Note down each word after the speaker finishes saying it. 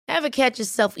Ever catch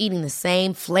yourself eating the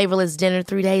same flavorless dinner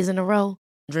 3 days in a row?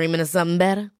 Dreaming of something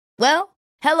better? Well,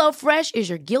 HelloFresh is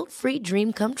your guilt-free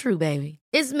dream come true, baby.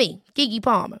 It's me, Keke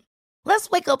Palmer. Let's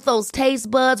wake up those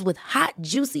taste buds with hot,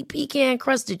 juicy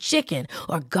pecan-crusted chicken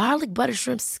or garlic butter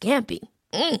shrimp scampi.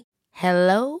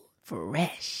 Hello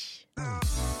Fresh.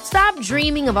 Stop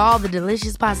dreaming of all the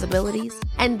delicious possibilities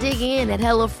and dig in at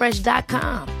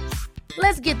HelloFresh.com.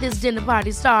 Let's get this dinner party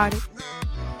started.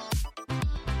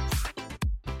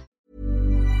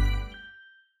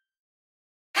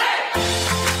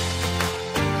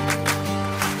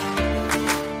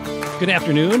 Good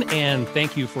afternoon, and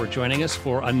thank you for joining us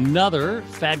for another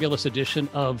fabulous edition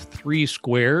of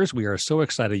 3Squares. We are so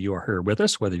excited you are here with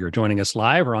us, whether you're joining us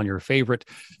live or on your favorite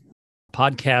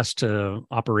podcast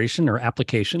operation or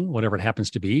application, whatever it happens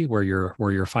to be, where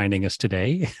you're finding us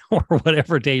today, or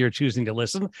whatever day you're choosing to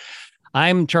listen.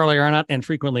 I'm Charlie Arnott, and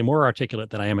frequently more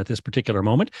articulate than I am at this particular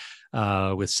moment,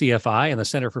 with CFI and the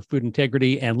Center for Food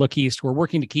Integrity and Look East. We're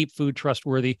working to keep food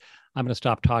trustworthy. I'm going to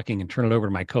stop talking and turn it over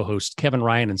to my co-hosts, Kevin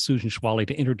Ryan and Susan Schwally,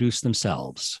 to introduce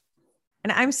themselves.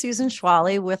 And I'm Susan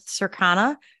Schwally with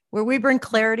Circana, where we bring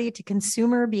clarity to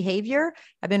consumer behavior.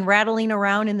 I've been rattling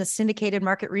around in the syndicated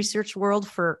market research world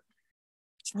for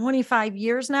 25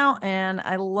 years now, and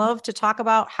I love to talk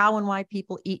about how and why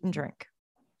people eat and drink.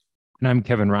 And I'm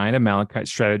Kevin Ryan of Malachite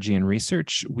Strategy and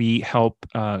Research. We help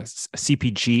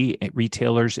CPG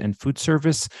retailers and food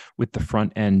service with the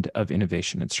front end of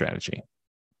innovation and strategy.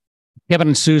 Kevin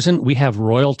and Susan, we have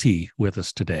royalty with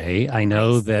us today. I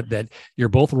know that you're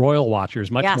both royal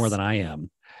watchers, much more than I am.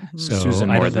 Mm-hmm. So Susan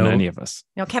more than any of us.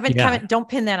 No, Kevin, don't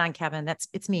pin that on Kevin.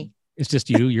 It's me. It's just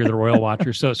you. You're the royal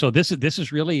watcher. So this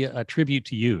is really a tribute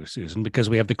to you, Susan, because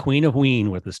we have the Queen of Wein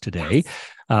with us today.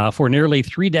 For nearly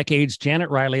 3 decades, Janet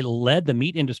Riley led the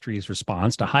meat industry's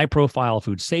response to high-profile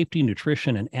food safety,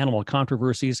 nutrition, and animal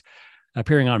controversies,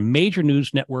 appearing on major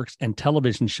news networks and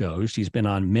television shows. She's been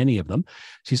on many of them.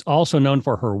 She's also known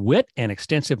for her wit and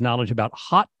extensive knowledge about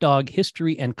hot dog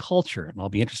history and culture. And I'll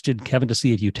be interested, Kevin, to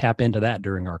see if you tap into that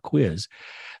during our quiz.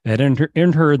 That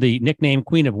earned her the nickname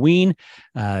Queen of Wein.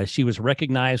 She was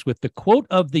recognized with the quote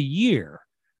of the year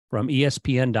from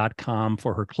ESPN.com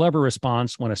for her clever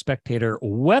response when a spectator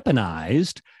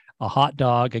weaponized a hot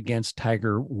dog against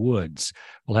Tiger Woods.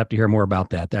 We'll have to hear more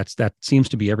about that. That seems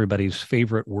to be everybody's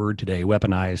favorite word today,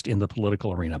 weaponized in the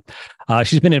political arena.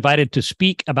 She's been invited to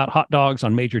speak about hot dogs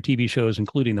on major TV shows,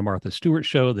 including The Martha Stewart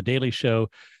Show, The Daily Show,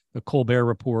 The Colbert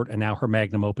Report, and now her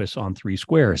magnum opus on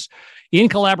 3Squares. In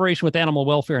collaboration with animal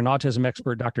welfare and autism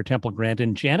expert Dr. Temple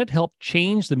Grandin, Janet helped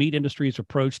change the meat industry's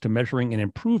approach to measuring and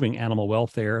improving animal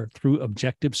welfare through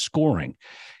objective scoring.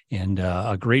 And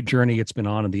a great journey it's been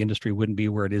on, and the industry wouldn't be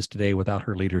where it is today without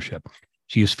her leadership.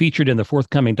 She is featured in the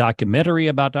forthcoming documentary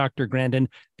about Dr. Grandin,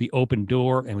 The Open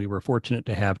Door, and we were fortunate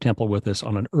to have Temple with us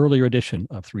on an earlier edition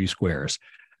of 3Squares.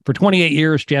 For 28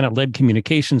 years, Janet led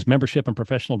communications, membership, and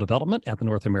professional development at the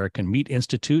North American Meat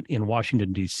Institute in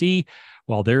Washington, D.C.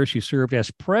 While there, she served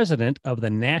as president of the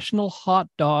National Hot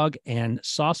Dog and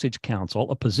Sausage Council,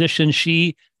 a position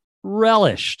she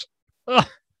relished.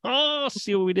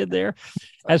 See what we did there?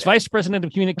 As vice president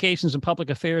of communications and public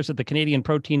affairs at the Canadian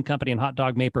protein company and hot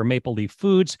dog maker Maple Leaf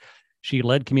Foods, she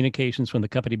led communications when the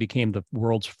company became the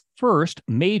world's first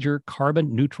major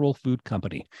carbon neutral food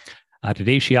company.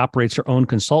 Today, she operates her own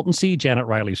consultancy, Janet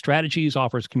Riley Strategies,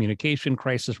 offers communication,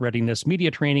 crisis readiness,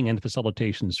 media training, and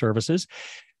facilitation services.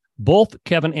 Both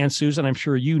Kevin and Susan, I'm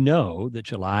sure you know that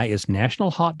July is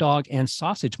National Hot Dog and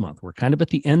Sausage Month. We're kind of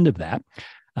at the end of that.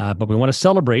 But we want to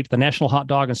celebrate. The National Hot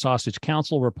Dog and Sausage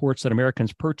Council reports that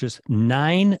Americans purchase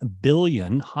 9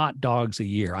 billion hot dogs a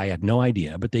year. I had no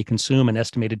idea, but they consume an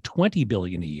estimated 20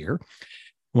 billion a year.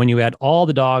 When you add all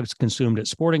the dogs consumed at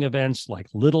sporting events like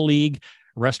Little League,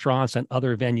 restaurants, and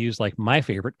other venues like my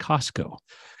favorite, Costco.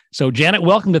 So, Janet,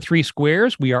 welcome to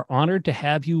 3Squares. We are honored to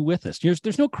have you with us.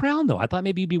 There's no crown, though. I thought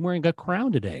maybe you'd be wearing a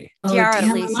crown today. Oh,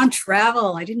 damn, I'm on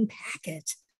travel. I didn't pack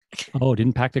it. Oh,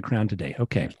 didn't pack the crown today.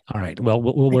 Okay. All right. Well,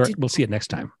 we'll see it next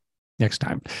time.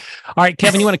 All right,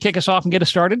 Kevin, you want to kick us off and get us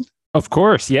started? Of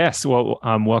course. Yes. Well,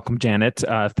 welcome, Janet.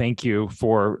 Thank you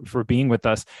for being with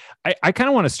us. I kind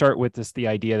of want to start with the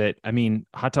idea that, I mean,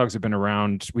 hot dogs have been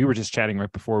around. We were just chatting right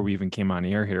before we even came on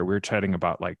air here. We were chatting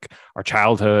about like our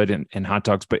childhood and hot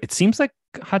dogs, but it seems like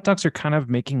hot dogs are kind of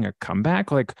making a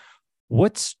comeback. Like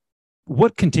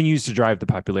what continues to drive the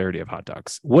popularity of hot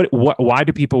dogs? Why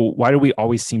do we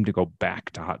always seem to go back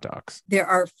to hot dogs? There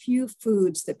are few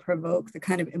foods that provoke the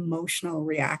kind of emotional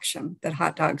reaction that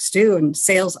hot dogs do. And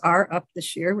sales are up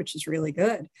this year, which is really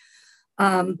good.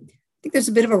 I think there's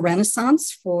a bit of a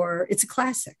renaissance it's a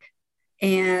classic.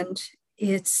 And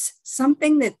it's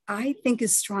something that I think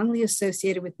is strongly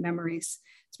associated with memories.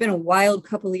 It's been a wild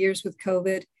couple of years with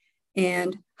COVID,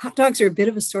 and hot dogs are a bit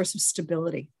of a source of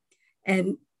stability.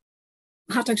 And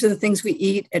hot dogs are the things we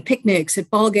eat at picnics,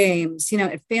 at ball games,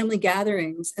 at family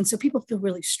gatherings. And so people feel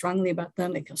really strongly about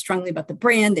them. They feel strongly about the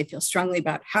brand. They feel strongly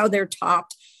about how they're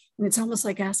topped. And it's almost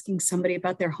like asking somebody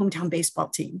about their hometown baseball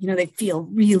team. They feel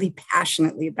really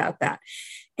passionately about that.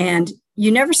 And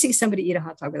you never see somebody eat a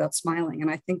hot dog without smiling. And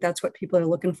I think that's what people are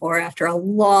looking for after a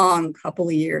long couple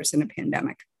of years in a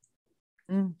pandemic.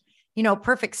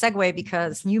 Perfect segue,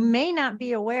 because you may not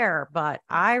be aware, but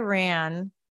I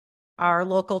ran our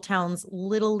local town's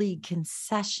Little League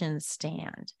concession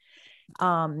stand.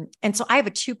 And so I have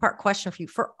a two-part question for you.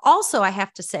 I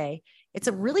have to say, it's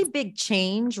a really big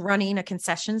change running a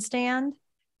concession stand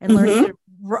and learning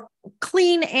to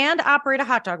clean and operate a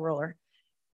hot dog roller.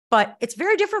 But it's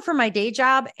very different from my day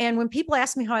job. And when people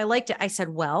ask me how I liked it, I said,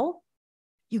 well,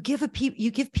 you give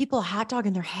people a hot dog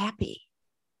and they're happy.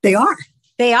 They are.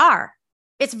 They are.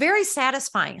 It's very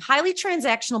satisfying, highly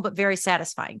transactional, but very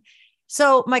satisfying.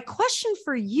 So my question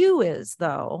for you is,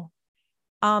 though,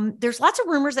 there's lots of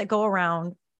rumors that go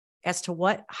around as to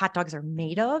what hot dogs are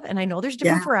made of. And I know there's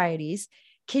different varieties.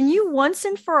 Can you once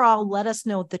and for all let us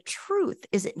know the truth?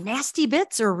 Is it nasty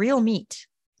bits or real meat?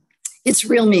 It's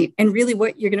real meat. And really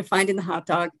what you're going to find in the hot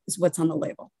dog is what's on the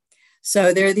label.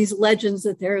 So there are these legends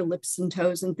that there are lips and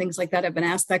toes and things like that. I've been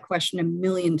asked that question a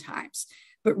million times.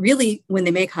 But really, when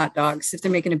they make hot dogs, if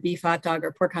they're making a beef hot dog or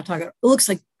a pork hot dog, it looks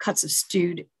like cuts of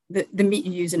stewed, the meat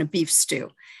you use in a beef stew.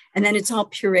 And then it's all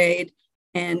pureed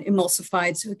and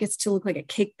emulsified, so it gets to look like a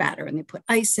cake batter. And they put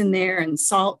ice in there and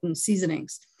salt and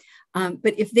seasonings.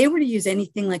 But if they were to use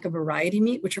anything like a variety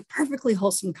meat, which are perfectly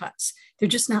wholesome cuts, they're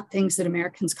just not things that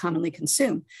Americans commonly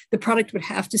consume. The product would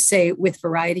have to say with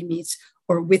variety meats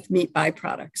or with meat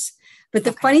byproducts. But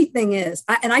the funny thing is,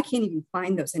 I can't even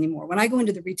find those anymore. When I go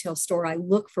into the retail store, I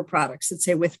look for products that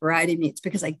say with variety meats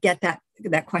because I get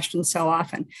that question so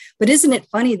often. But isn't it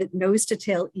funny that nose to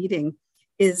tail eating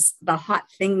is the hot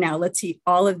thing now? Let's eat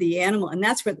all of the animal. And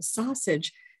that's where the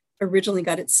sausage originally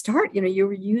got its start. You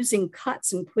were using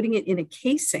cuts and putting it in a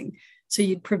casing so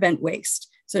you'd prevent waste.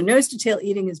 So nose to tail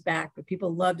eating is back, but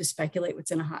people love to speculate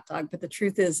what's in a hot dog. But the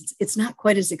truth is, it's not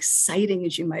quite as exciting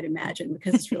as you might imagine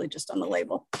because it's really just on the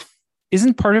label.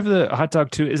 Isn't part of the hot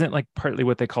dog too, isn't like partly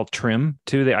what they call trim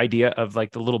too, the idea of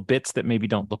like the little bits that maybe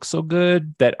don't look so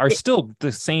good that are still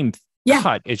the same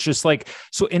cut. It's just like,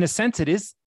 so in a sense it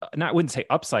is, I wouldn't say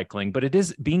upcycling, but it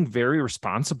is being very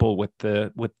responsible with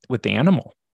the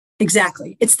animal.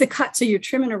 Exactly. It's the cut. So you're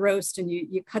trimming a roast and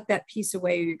you cut that piece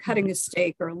away, or you're cutting a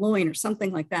steak or a loin or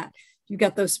something like that. You've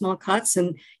got those small cuts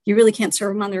and you really can't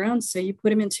serve them on their own. So you put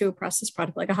them into a processed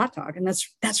product like a hot dog. And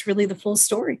that's really the full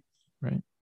story. Right.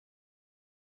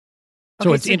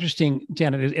 So it's interesting,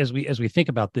 Janet, as we think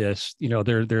about this,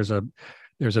 there's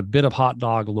a bit of hot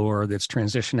dog lore that's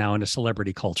transitioned now into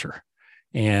celebrity culture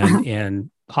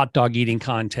and hot dog eating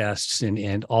contests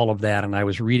and all of that. And I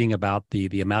was reading about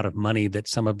the amount of money that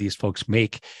some of these folks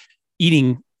make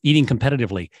eating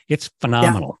competitively. It's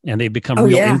phenomenal. And they've become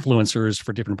real influencers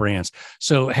for different brands.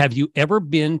 So have you ever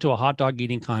been to a hot dog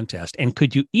eating contest? And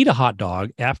could you eat a hot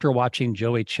dog after watching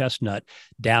Joey Chestnut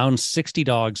down 60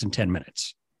 dogs in 10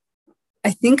 minutes? I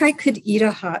think I could eat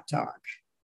a hot dog.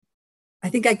 I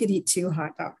think I could eat 2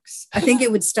 hot dogs. I think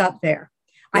it would stop there.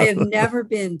 I have never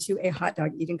been to a hot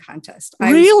dog eating contest.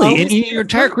 Really? In your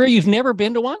entire career, you've never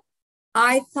been to one?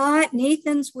 I thought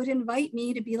Nathan's would invite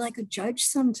me to be like a judge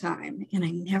sometime, and I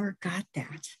never got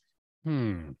that.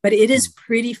 But it is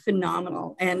pretty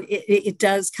phenomenal. And it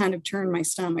does kind of turn my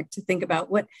stomach to think about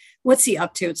what's he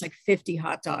up to? It's like 50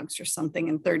 hot dogs or something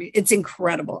in 30. It's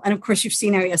incredible. And of course, you've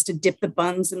seen how he has to dip the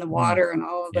buns in the water and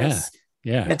all of this.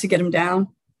 Yeah. To get him down.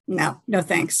 No,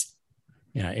 thanks.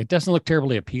 Yeah, it doesn't look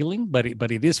terribly appealing, but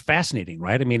it is fascinating,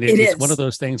 right? I mean, it's one of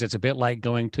those things. It's a bit like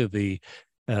going to the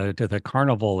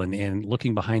carnival and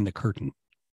looking behind the curtain.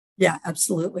 Yeah,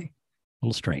 absolutely. A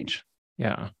little strange.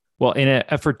 Yeah. Well, in an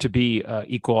effort to be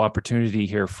equal opportunity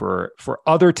here for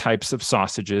other types of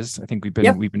sausages, I think we've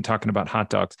been talking about hot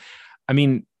dogs. I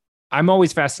mean, I'm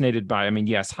always fascinated by,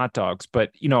 yes, hot dogs, but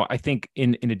I think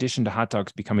in addition to hot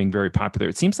dogs becoming very popular,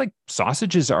 it seems like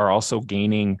sausages are also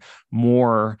gaining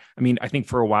more. I think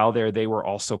for a while there, they were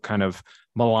also kind of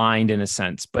maligned in a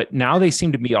sense, but now they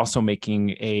seem to be also making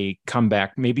a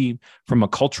comeback, maybe from a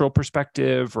cultural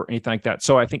perspective or anything like that.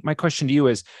 So I think my question to you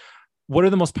is, what are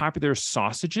the most popular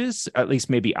sausages, at least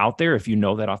maybe out there, if you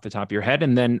know that off the top of your head?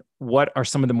 And then what are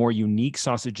some of the more unique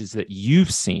sausages that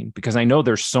you've seen? Because I know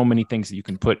there's so many things that you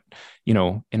can put,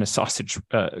 in a sausage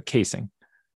casing.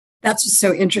 That's just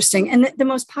so interesting. And the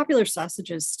most popular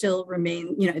sausages still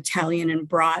remain, Italian and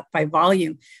brat by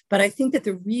volume. But I think that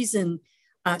the reason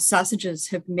sausages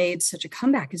have made such a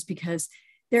comeback is because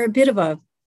they're a bit of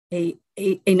a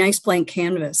nice blank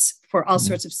canvas for all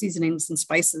sorts of seasonings and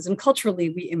spices. And culturally,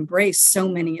 we embrace so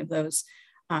many of those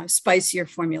spicier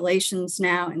formulations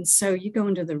now. And so you go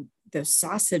into the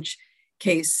sausage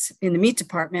case in the meat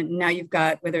department, and now you've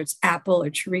got, whether it's apple or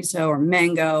chorizo or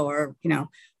mango or,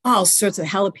 all sorts of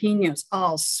jalapenos,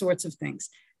 all sorts of things.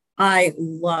 I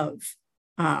love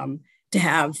to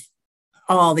have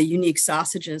all the unique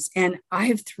sausages. And I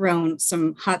have thrown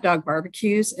some hot dog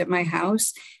barbecues at my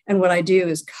house. And what I do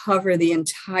is cover the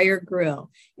entire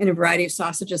grill in a variety of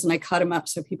sausages. And I cut them up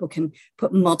so people can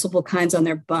put multiple kinds on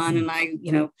their bun. And I,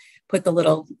 put the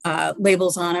little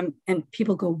labels on them, and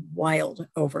people go wild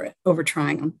over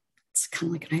trying them. It's kind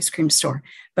of like an ice cream store,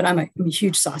 but I'm a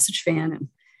huge sausage fan. And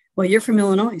well, you're from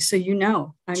Illinois, so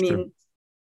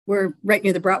we're right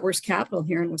near the bratwurst capital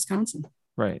here in Wisconsin.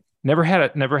 Right. Never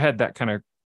had that kind of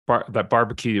that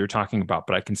barbecue you're talking about,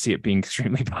 but I can see it being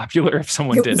extremely popular if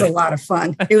someone did it. It was a lot of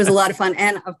fun. It was a lot of fun.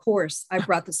 And of course, I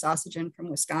brought the sausage in from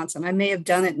Wisconsin. I may have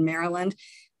done it in Maryland,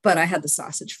 but I had the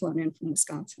sausage flown in from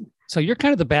Wisconsin. So you're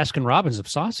kind of the Baskin Robbins of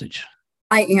sausage.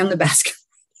 I am the Baskin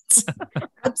Robbins.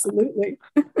 Absolutely.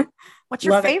 What's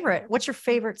your favorite? What's your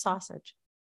favorite sausage?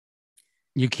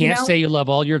 You can't say you love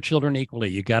all your children equally.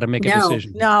 You got to make a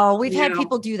decision. No, we've had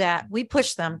people do that. We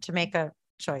push them to make a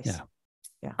choice.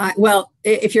 Yeah. Well,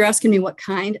 if you're asking me what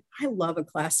kind, I love a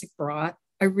classic brat.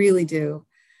 I really do.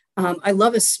 I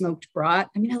love a smoked brat.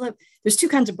 I mean, there's two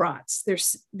kinds of brats.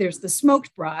 There's the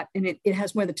smoked brat, and it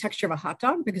has more the texture of a hot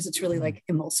dog because it's really like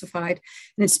emulsified,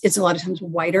 and it's a lot of times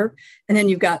whiter. And then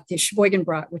you've got the Sheboygan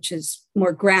brat, which is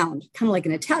more ground, kind of like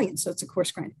an Italian. So it's a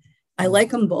coarse grind. I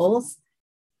like them both,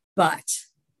 but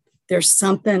there's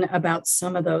something about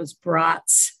some of those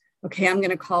brats. Okay, I'm going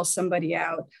to call somebody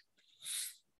out.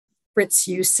 Fritz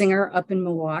Usinger up in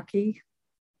Milwaukee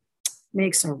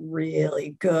makes a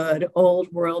really good old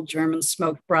world German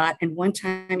smoked brat. And one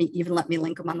time he even let me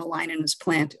link them on the line in his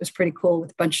plant. It was pretty cool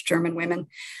with a bunch of German women.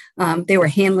 They were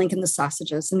hand linking the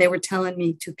sausages, and they were telling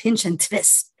me to pinch and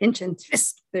twist,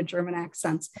 their German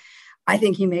accents. I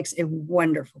think he makes a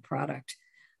wonderful product.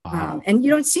 And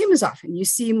you don't see them as often. You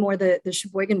see more the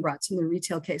Sheboygan brats in the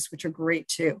retail case, which are great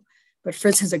too. But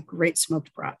Fritz has a great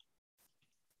smoked brat.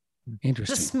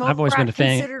 Interesting. I've always been a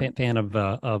fan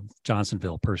of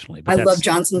Johnsonville personally. But I love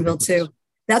Johnsonville too.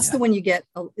 That's the one you get.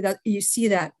 You see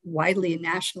that widely and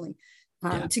nationally.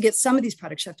 To get some of these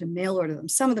products, you have to mail order them.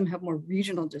 Some of them have more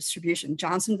regional distribution.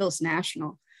 Johnsonville's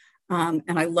national, and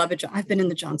I love it. I've been in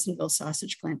the Johnsonville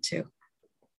sausage plant too.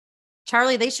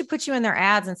 Charlie, they should put you in their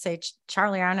ads and say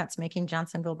Charlie Arnott's making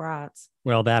Johnsonville brats.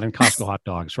 Well, that and Costco hot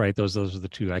dogs, right? Those are the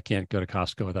two. I can't go to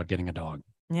Costco without getting a dog.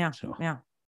 Yeah.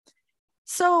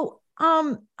 So,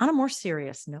 on a more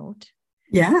serious note,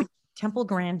 Temple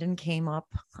Grandin came up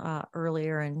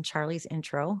earlier in Charlie's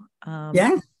intro.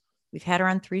 We've had her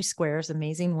on 3Squares,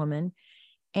 amazing woman.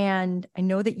 And I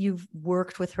know that you've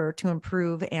worked with her to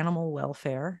improve animal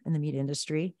welfare in the meat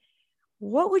industry.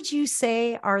 What would you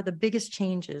say are the biggest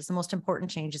changes, the most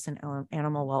important changes in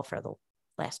animal welfare the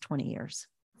last 20 years?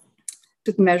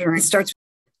 With measuring starts.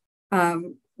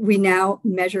 We now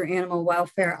measure animal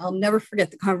welfare. I'll never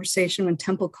forget the conversation when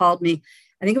Temple called me.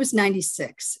 I think it was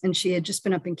 96, and she had just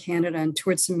been up in Canada and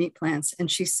toured some meat plants.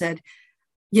 And she said,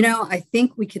 I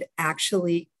think we could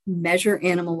actually measure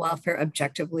animal welfare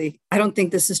objectively. I don't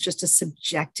think this is just a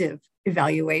subjective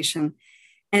evaluation.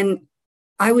 And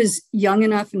I was young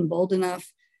enough and bold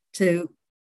enough to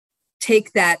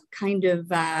take that kind of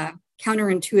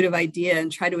counterintuitive idea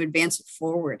and try to advance it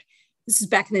forward. This is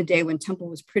back in the day when Temple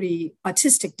was pretty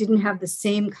autistic, didn't have the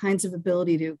same kinds of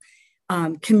ability to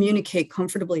communicate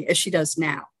comfortably as she does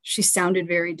now. She sounded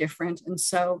very different. And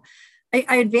so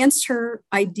I advanced her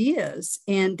ideas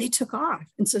and they took off.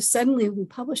 And so suddenly we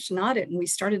published an audit and we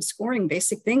started scoring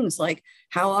basic things like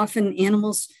how often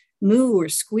animals moo or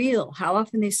squeal, how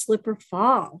often they slip or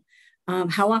fall,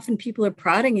 how often people are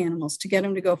prodding animals to get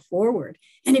them to go forward.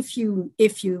 And if you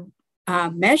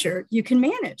measure, you can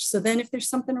manage. So then if there's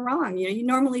something wrong, you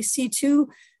normally see two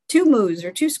moos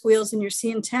or two squeals and you're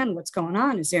seeing 10. What's going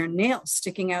on? Is there a nail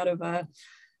sticking out of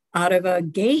a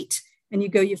gate? And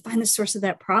you find the source of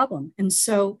that problem. And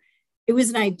so it was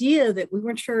an idea that we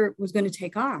weren't sure was going to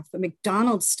take off, but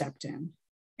McDonald's stepped in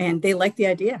and they liked the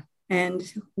idea. And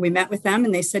we met with them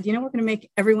and they said, we're going to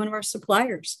make every one of our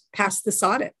suppliers pass this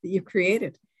audit that you've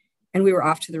created. And we were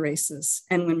off to the races.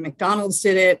 And when McDonald's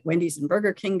did it, Wendy's and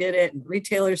Burger King did it, and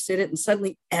retailers did it, and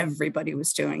suddenly everybody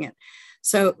was doing it.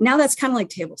 So now that's kind of like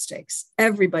table stakes.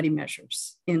 Everybody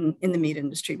measures in the meat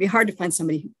industry. It'd be hard to find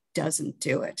somebody who doesn't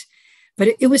do it. But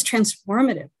it was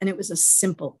transformative, and it was a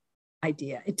simple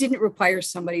idea. It didn't require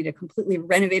somebody to completely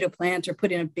renovate a plant or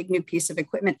put in a big new piece of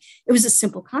equipment. It was a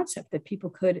simple concept that people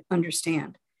could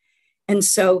understand. And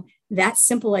so that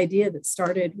simple idea that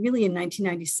started really in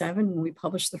 1997 when we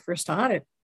published the first audit,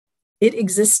 it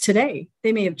exists today.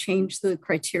 They may have changed the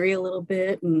criteria a little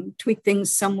bit and tweaked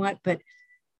things somewhat, but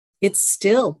it's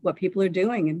still what people are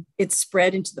doing, and it's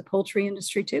spread into the poultry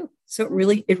industry too. So it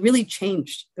really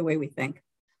changed the way we think.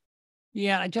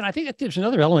 Yeah, Jen, I think that there's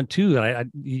another element too that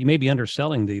you may be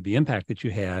underselling the impact that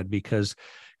you had, because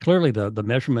clearly the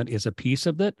measurement is a piece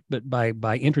of it, but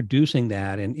by introducing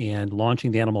that and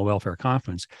launching the Animal Welfare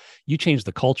Conference, you changed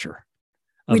the culture.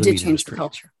 We did change the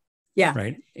culture. Yeah.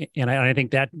 Right. And I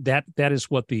think that is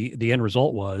what the end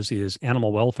result was, is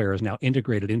animal welfare is now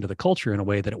integrated into the culture in a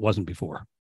way that it wasn't before.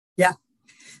 Yeah,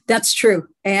 that's true.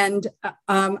 And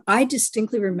I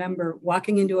distinctly remember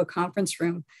walking into a conference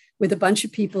room with a bunch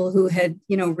of people who had,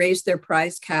 raised their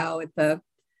prize cow at the,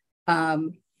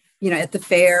 at the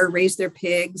fair, raised their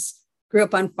pigs, grew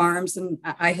up on farms. And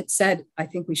I had said, I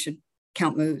think we should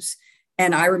count moose.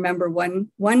 And I remember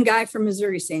one guy from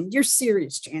Missouri saying, "You're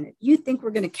serious, Janet? You think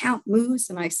we're going to count moose?"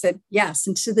 And I said, yes.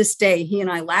 And to this day, he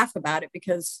and I laugh about it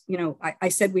because, I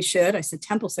said we should. I said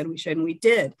Temple said we should, and we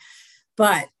did.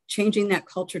 But changing that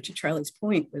culture, to Charlie's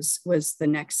point, was the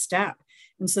next step.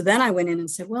 And so then I went in and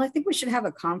said, well, I think we should have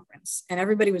a conference. And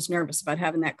everybody was nervous about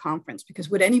having that conference because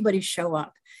would anybody show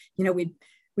up?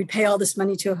 We'd pay all this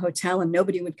money to a hotel and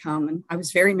nobody would come. And I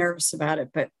was very nervous about it.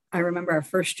 But I remember our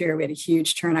first year, we had a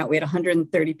huge turnout. We had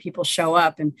 130 people show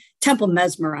up, and Temple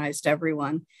mesmerized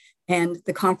everyone. And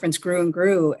the conference grew and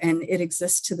grew, and it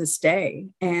exists to this day.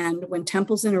 And when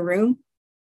Temple's in a room,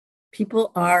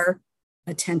 people are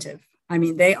attentive. I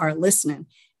mean, they are listening.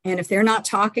 And if they're not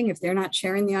talking, if they're not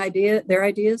sharing their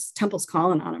ideas, Temple's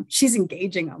calling on them. She's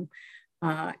engaging them.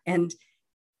 And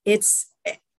it's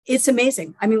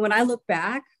amazing. I mean, when I look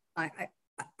back,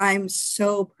 I'm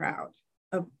so proud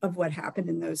of what happened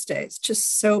in those days.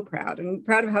 Just so proud, and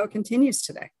proud of how it continues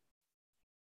today.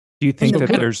 Do you think that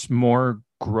there's more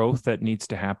growth that needs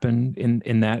to happen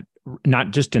in that,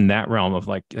 not just in that realm of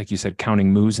like you said,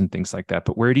 counting moose and things like that,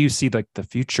 but where do you see like the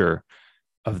future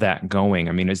of that going?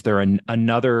 I mean, is there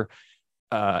another,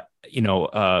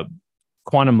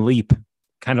 quantum leap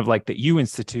kind of like that you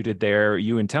instituted there,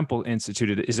 you and Temple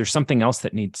instituted? Is there something else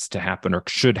that needs to happen or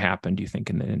should happen, do you think,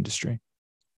 in the industry?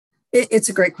 It's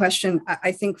a great question.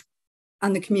 I think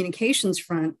on the communications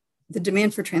front, the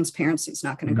demand for transparency is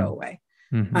not going to go away.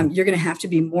 Mm-hmm. You're going to have to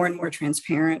be more and more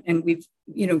transparent. And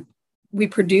we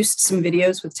produced some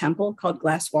videos with Temple called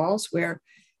Glass Walls, where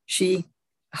she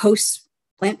hosts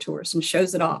plant tours and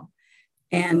shows it all.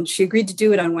 And she agreed to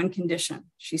do it on one condition.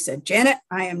 She said, "Janet,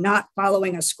 I am not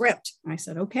following a script." And I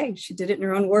said, okay. She did it in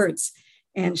her own words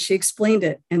and she explained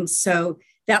it. And so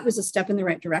that was a step in the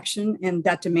right direction. And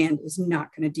that demand is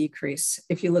not going to decrease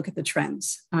if you look at the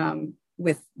trends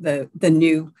with the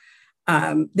new,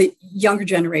 the younger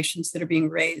generations that are being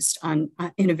raised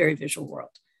in a very visual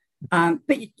world.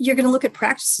 But you're going to look at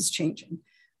practices changing.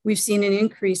 We've seen an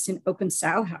increase in open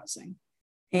sow housing.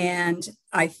 And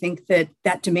I think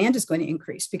that demand is going to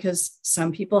increase because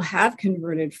some people have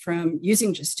converted from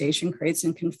using gestation crates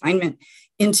and confinement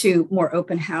into more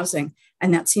open housing.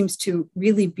 And that seems to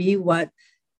really be what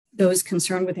those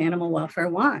concerned with animal welfare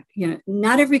want.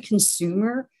 Not every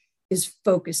consumer is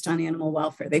focused on animal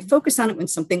welfare. They focus on it when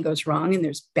something goes wrong and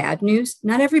there's bad news.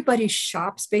 Not everybody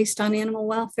shops based on animal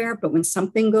welfare, but when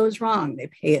something goes wrong, they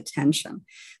pay attention.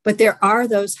 But there are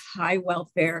those high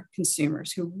welfare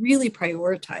consumers who really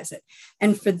prioritize it.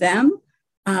 And for them,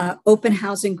 open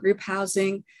housing, group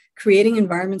housing, creating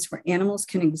environments where animals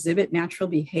can exhibit natural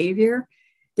behavior.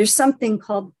 There's something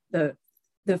called the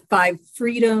 5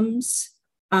 freedoms.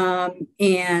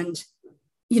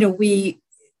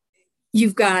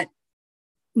 You've got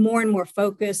more and more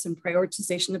focus and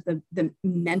prioritization of the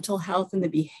mental health and the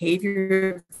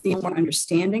behavior, the more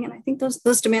understanding. And I think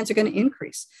those demands are going to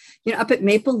increase. Up at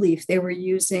Maple Leaf, they were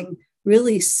using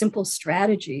really simple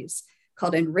strategies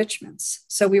called enrichments.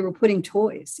 So we were putting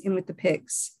toys in with the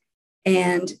pigs,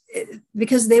 and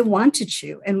because they want to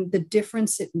chew, and the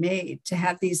difference it made to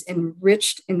have these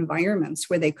enriched environments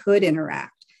where they could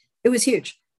interact, it was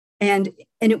huge. And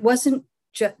it wasn't,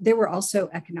 there were also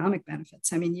economic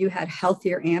benefits. I mean, you had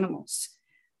healthier animals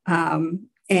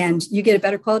and you get a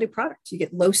better quality product. You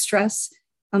get low stress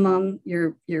among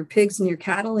your pigs and your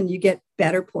cattle, and you get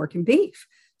better pork and beef.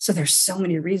 So there's so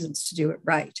many reasons to do it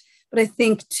right. But I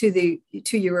think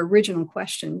to your original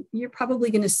question, you're probably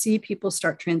going to see people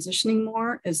start transitioning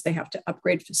more as they have to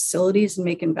upgrade facilities and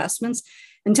make investments.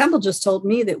 And Temple just told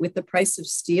me that with the price of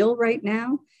steel right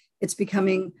now, it's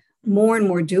becoming more and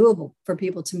more doable for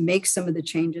people to make some of the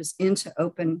changes into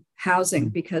open housing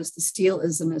because the steel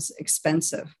isn't as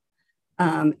expensive.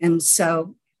 And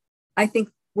so I think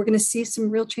we're going to see some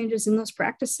real changes in those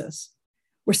practices.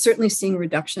 We're certainly seeing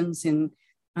reductions in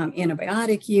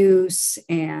antibiotic use.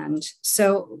 And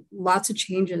so lots of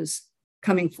changes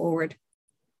coming forward.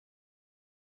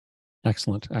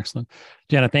 Excellent.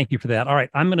 Janet, thank you for that. All right.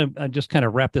 I'm going to just kind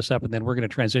of wrap this up and then we're going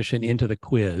to transition into the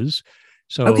quiz.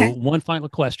 So one final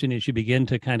question as you begin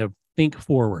to kind of think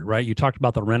forward, right? You talked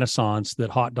about the renaissance that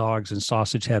hot dogs and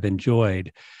sausage have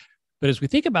enjoyed. But as we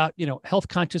think about, health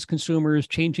conscious consumers,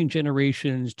 changing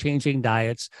generations, changing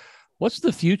diets, what's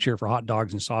the future for hot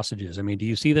dogs and sausages? I mean, do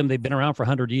you see them? They've been around for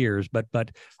 100 years, but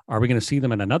are we going to see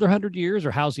them in another 100 years,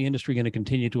 or how's the industry going to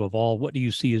continue to evolve? What do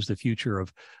you see as the future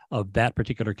of that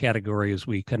particular category as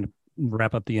we kind of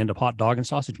wrap up the end of Hot Dog and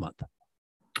Sausage Month?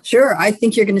 Sure. I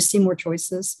think you're going to see more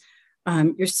choices.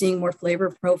 You're seeing more flavor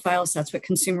profiles. That's what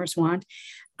consumers want.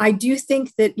 I do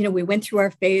think that, we went through our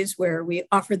phase where we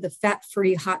offered the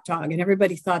fat-free hot dog and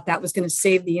everybody thought that was going to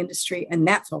save the industry, and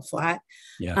that fell flat.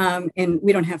 Yeah. And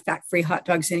we don't have fat-free hot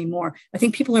dogs anymore. I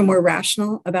think people are more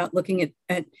rational about looking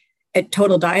at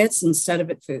total diets instead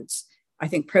of at foods. I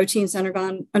think protein's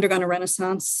undergone a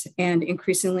renaissance, and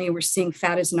increasingly we're seeing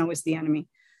fat isn't always the enemy.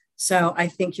 So I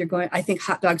think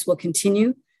hot dogs will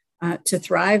continue to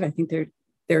thrive. I think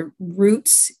their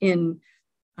roots in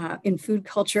food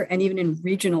culture and even in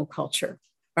regional culture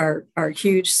are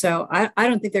huge. So I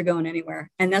don't think they're going anywhere.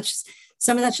 And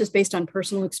some of that's just based on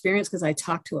personal experience, because I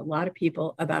talk to a lot of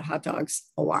people about hot dogs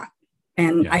a lot.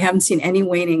 And I haven't seen any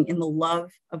waning in the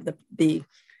love of the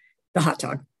hot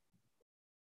dog.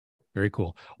 Very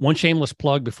cool. One shameless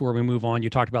plug before we move on. You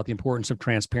talked about the importance of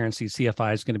transparency.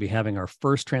 CFI is going to be having our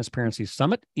first Transparency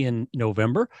Summit in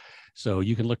November. So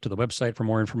you can look to the website for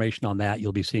more information on that.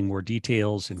 You'll be seeing more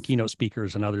details and keynote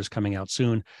speakers and others coming out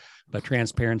soon. But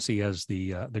transparency as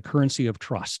the currency of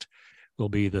trust will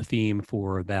be the theme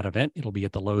for that event. It'll be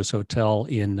at the Lowe's Hotel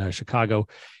in Chicago,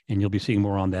 and you'll be seeing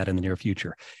more on that in the near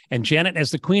future. And Janet,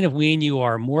 as the Queen of Wein, you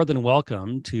are more than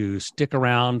welcome to stick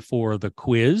around for the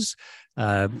quiz.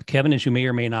 Kevin, as you may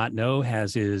or may not know,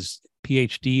 has his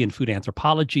PhD in food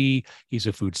anthropology. He's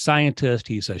a food scientist.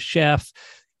 He's a chef.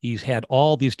 He's had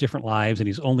all these different lives, and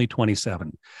he's only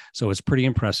 27. So it's pretty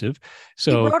impressive.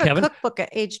 So he wrote Kevin, a cookbook at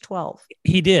age 12.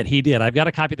 He did. I've got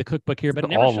a copy of the cookbook here, but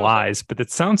it never all shows lies, but it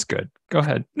sounds good. Go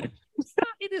ahead.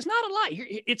 It is not a lie.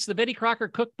 It's the Betty Crocker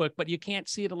cookbook, but you can't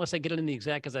see it unless I get it in the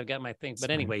exact, because I've got my thing.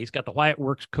 But anyway, he's got the Wyatt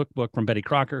Works cookbook from Betty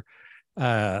Crocker.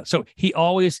 So he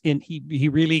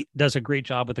really does a great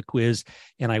job with the quiz,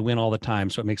 and I win all the time.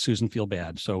 So it makes Susan feel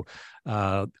bad. So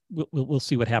we'll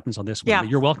see what happens on this one. Yeah. But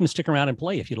you're welcome to stick around and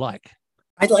play if you'd like.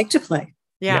 I'd like to play.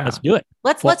 Yeah. Let's do it.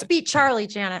 Let's beat Charlie,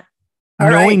 Janet.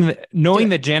 Knowing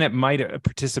that Janet might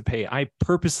participate, I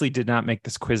purposely did not make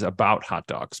this quiz about hot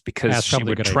dogs because she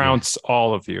would trounce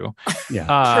all of you.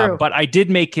 Yeah. True. But I did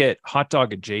make it hot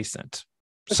dog adjacent.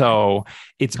 So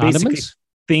it's Condiments? basically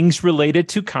things related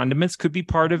to condiments could be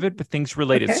part of it, but things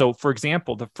related. Okay. So for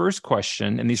example, the first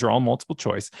question, and these are all multiple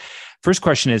choice. First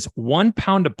question is 1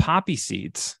 pound of poppy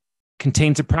seeds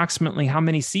contains approximately how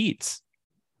many seeds?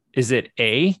 Is it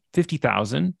A,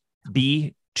 50,000,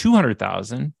 B,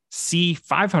 200,000, C,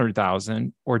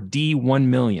 500,000, or D, 1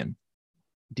 million?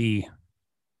 D.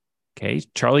 Okay.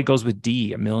 Charlie goes with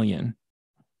D, 1 million.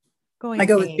 I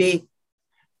go with B.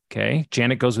 Okay.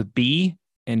 Janet goes with B.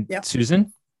 And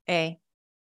Susan? A.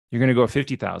 You're going to go with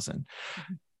 50,000.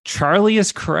 Charlie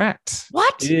is correct.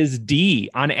 What? It is D.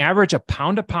 On average, a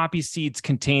pound of poppy seeds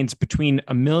contains between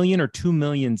 1 million or 2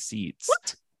 million seeds,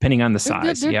 what? Depending on the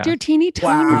size. They're teeny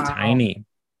tiny. Wow. They're tiny.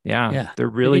 Yeah. They're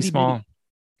really bitty, small. Bitty.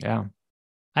 Yeah.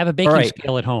 I have a baking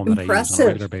scale at home that I use on a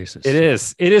regular basis.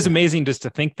 It is amazing just to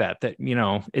think that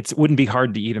it wouldn't be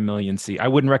hard to eat 1 million seeds. I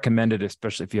wouldn't recommend it,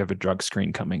 especially if you have a drug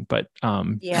screen coming, but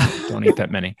don't eat that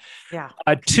many. Yeah.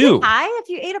 2. If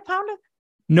you ate a pound of.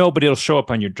 No, but it'll show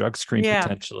up on your drug screen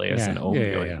potentially as an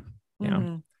opioid. Yeah.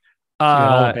 Mm-hmm.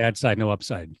 All bad side, no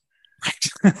upside.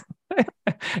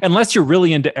 Unless you're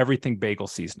really into everything bagel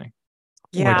seasoning.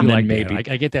 Yeah. I like maybe.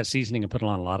 I get that seasoning and put it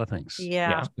on a lot of things.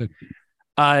 Yeah.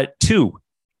 2.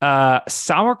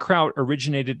 Sauerkraut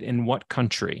originated in what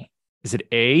country? Is it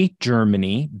A,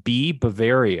 Germany, B,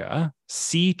 Bavaria,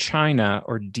 C, China,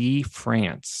 or D,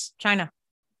 France? China.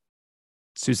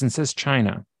 Susan says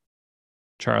China.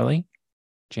 Charlie?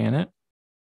 Janet?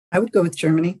 I would go with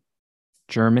Germany.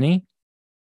 Germany?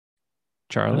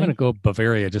 I'm Charlie? going to go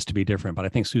Bavaria just to be different, but I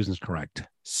think Susan's correct.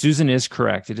 Susan is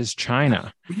correct. It is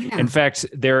China. Yeah. In fact,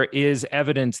 there is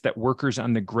evidence that workers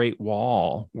on the Great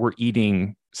Wall were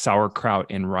eating sauerkraut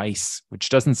and rice, which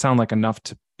doesn't sound like enough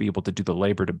to be able to do the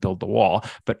labor to build the wall,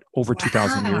 but over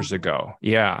 2,000 years ago.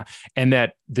 Yeah. And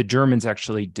that the Germans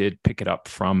actually did pick it up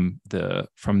from the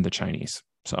Chinese.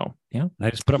 So, yeah. I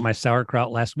just put up my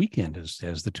sauerkraut last weekend,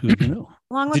 as the two of you know.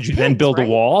 Along with Did you then pigs, build a right?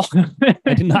 wall?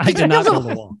 I did not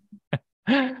build a wall.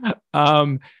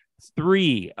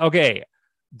 3. Okay.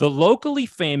 The locally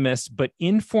famous but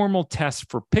informal test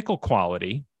for pickle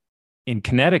quality in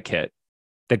Connecticut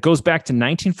that goes back to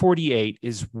 1948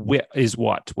 is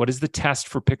what? What is the test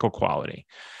for pickle quality?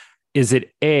 Is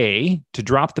it A, to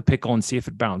drop the pickle and see if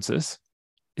it bounces?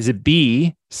 Is it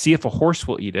B, see if a horse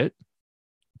will eat it?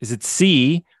 Is it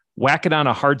C, whack it on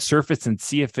a hard surface and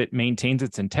see if it maintains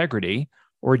its integrity?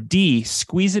 Or D,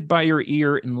 squeeze it by your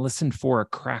ear and listen for a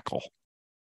crackle?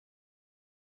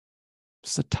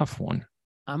 It's a tough one.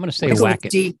 I'm going to say Let's go whack with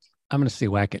it. D. I'm going to say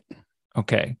whack it.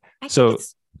 Okay. I think So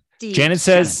it's D. Janet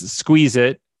says squeeze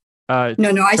it. No,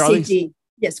 I Charlie- say D.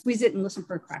 Yeah, squeeze it and listen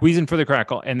for a crack. Squeezing for the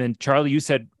crackle. And then Charlie, you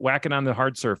said whack it on the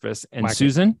hard surface. And Whack it.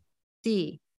 Susan,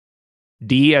 D.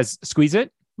 D as squeeze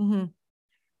it. Mhm.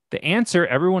 The answer,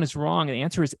 everyone is wrong. The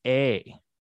answer is A,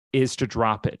 is to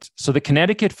drop it. So the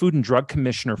Connecticut Food and Drug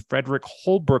Commissioner, Frederick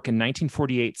Holbrook, in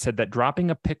 1948 said that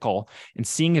dropping a pickle and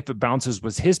seeing if it bounces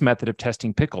was his method of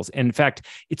testing pickles. And in fact,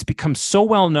 it's become so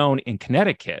well known in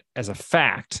Connecticut as a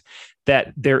fact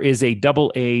that there is a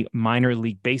AA minor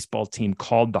league baseball team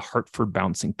called the Hartford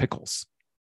Bouncing Pickles.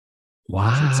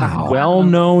 Wow. Well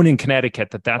known in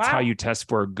Connecticut that that's Wow. how you test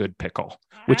for a good pickle,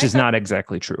 which I is thought- not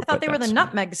exactly true. I thought but they were the that's-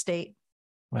 nutmeg state.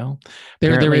 Well,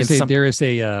 There's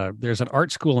apparently an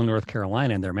art school in North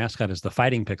Carolina, and their mascot is the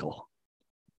Fighting Pickle.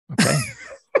 okay.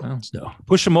 Well, So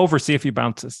push him over, see if he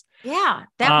bounces. Yeah,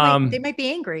 they might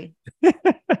be angry.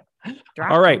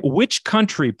 Drop All right. them. Which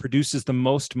country produces the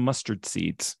most mustard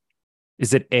seeds?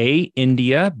 Is it A,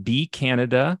 India, B,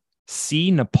 Canada,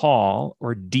 C, Nepal,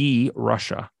 or D,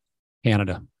 Russia?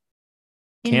 Canada.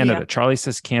 Canada. India. Charlie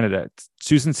says Canada.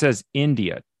 Susan says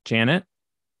India. Janet?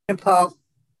 Nepal.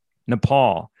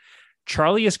 Nepal.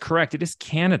 Charlie is correct. It is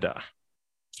Canada.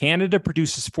 Canada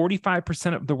produces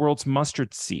 45% of the world's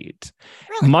mustard seed.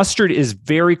 Really? Mustard is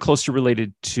very closely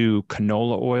related to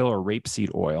canola oil or rapeseed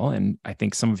oil. And I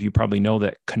think some of you probably know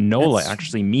that canola That's-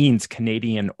 actually means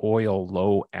Canadian oil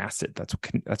low acid. That's what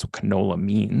canola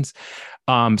means.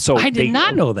 So I did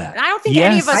not know that. I don't think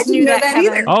any of Yes. us I didn't knew know that, that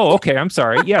Kevin. either. Oh, okay. I'm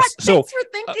sorry. Yes. So Thanks for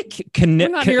thinking. We're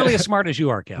not nearly as smart as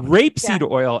you are, Kevin. rapeseed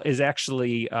oil is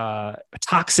actually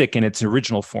toxic in its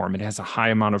original form. It has a high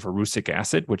amount of erucic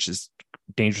acid, which is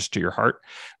dangerous to your heart.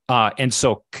 And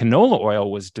so canola oil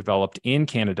was developed in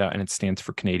Canada, and it stands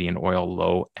for Canadian oil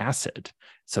low acid.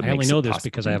 So it I only makes know it this possible.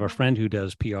 because I have a friend who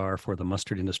does PR for the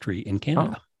mustard industry in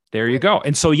Canada. Oh, there you go.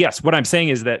 And so, yes, what I'm saying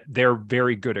is that they're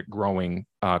very good at growing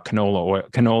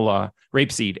canola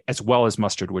rapeseed, as well as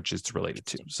mustard, which it's related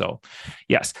to. So,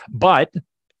 yes, but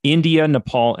India,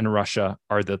 Nepal, and Russia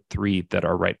are the three that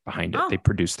are right behind it. Oh. They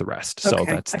produce the rest. So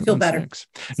Okay, that's I the feel one better. six.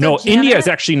 So No, India is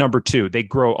Janet- actually number 2. They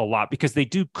grow a lot because they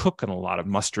do cook in a lot of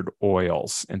mustard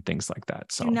oils and things like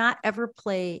that. So, Do not ever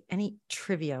play any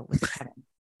trivia with Kevin.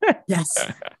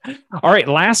 Yes. all right,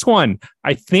 last one.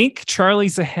 I think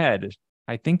Charlie's ahead.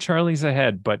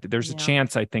 But there's a Yeah.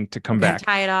 chance, I think, to come We're gonna back.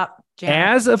 Tie it up. Janet.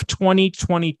 As of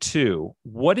 2022,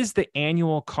 what is the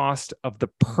annual cost of the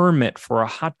permit for a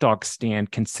hot dog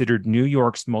stand considered New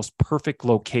York's most perfect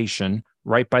location,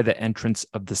 right by the entrance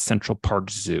of the Central Park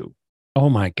Zoo? Oh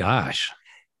my gosh.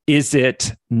 Is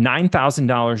it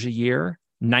 $9,000 a year,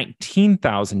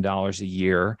 $19,000 a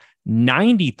year,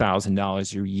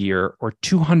 $90,000 a year, or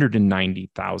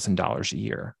 $290,000 a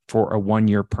year for a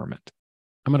 1-year permit?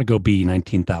 I'm going to go B,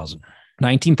 19,000.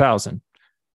 19,000.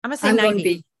 I'm gonna say I'm going 90.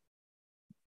 B.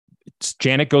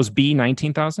 Janet goes B,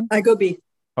 19,000. I go B.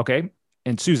 Okay.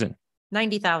 And Susan,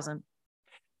 90,000.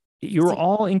 you're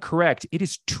all incorrect. It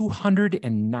is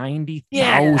 $290,000.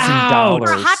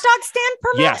 For a hot dog stand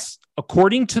permit? Yes.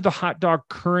 According to the hot dog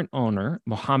current owner,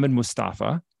 Mohammed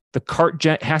Mustafa, the cart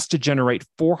has to generate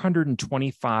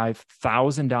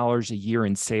 $425,000 a year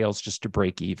in sales just to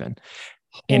break even.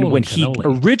 And Holy when he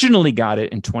cannoli. originally got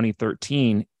it in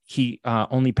 2013, he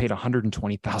only paid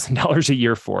 $120,000 a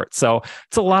year for it. So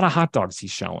it's a lot of hot dogs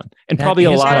he's showing, and That probably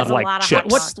a is lot a of lot like of hot chips.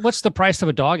 dogs. What's the price of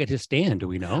a dog at his stand? Do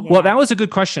we know? Yeah. Well, that was a good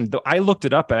question. Though I looked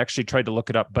it up. I actually tried to look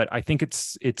it up, but I think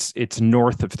it's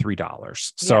north of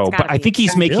 $3. So, it's but gotta I be. think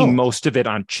he's Still. making most of it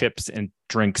on chips and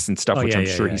drinks and stuff, Oh, which yeah, I'm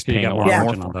yeah, sure yeah. he's You paying got a more lot more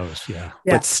margin for. on those. Yeah.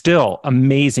 Yeah. But still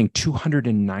amazing,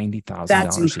 $290,000.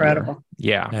 That's incredible.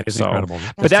 Yeah, That is so, incredible.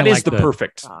 That's But that kinda is like the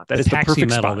perfect. That is the taxi perfect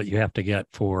medal spot. that you have to get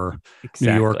for Exactly.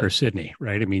 New York or Sydney,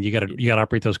 right? I mean, you got to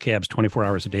operate those cabs 24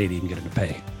 hours a day to even get them to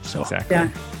pay. So Exactly. Yeah.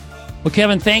 Well,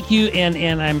 Kevin, thank you, and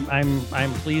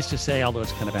I'm pleased to say, although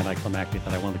it's kind of anticlimactic,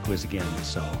 that I won the quiz again.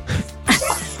 So,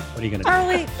 what are you going to do?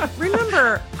 Charlie,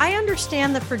 remember, I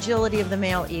understand the fragility of the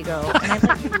male ego, and I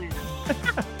let you win.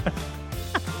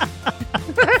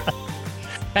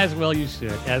 As well you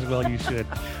should. As well you should.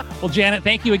 Well, Janet,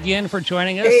 thank you again for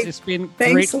joining us. Hey, It's been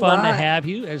thanks great a fun to lot. have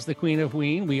you as the Queen of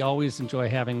Wein. We always enjoy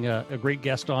having a great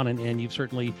guest on, and you've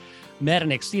certainly met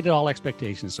and exceeded all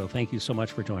expectations. So thank you so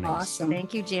much for joining us. Awesome.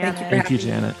 Thank you, Janet. for Thank you, having me.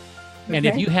 Janet. And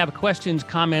if Okay. you have questions,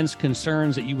 comments,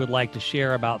 concerns that you would like to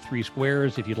share about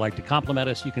 3Squares, if you'd like to compliment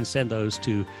us, you can send those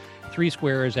to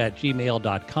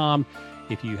 3squares@gmail.com.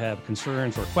 If you have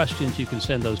concerns or questions, you can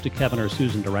send those to Kevin or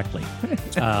Susan directly.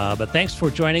 But thanks for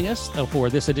joining us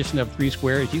for this edition of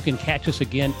 3Squares. You can catch us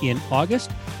again in August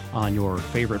on your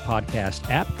favorite podcast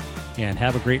app, and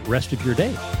have a great rest of your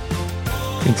day.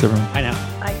 Thanks, everyone. Bye now.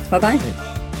 Bye-bye.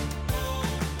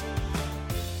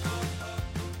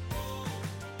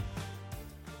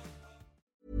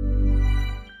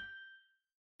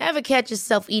 Ever catch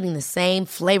yourself eating the same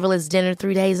flavorless dinner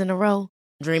 3 days in a row?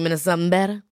 Dreaming of something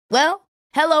better? Well,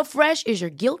 HelloFresh is your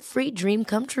guilt-free dream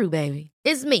come true, baby.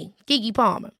 It's me, Keke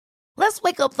Palmer. Let's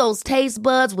wake up those taste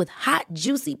buds with hot,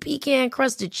 juicy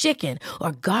pecan-crusted chicken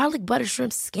or garlic butter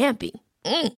shrimp scampi.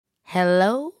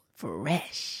 Hello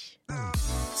Fresh.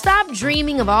 Stop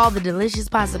dreaming of all the delicious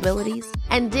possibilities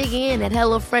and dig in at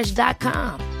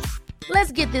HelloFresh.com.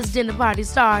 Let's get this dinner party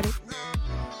started.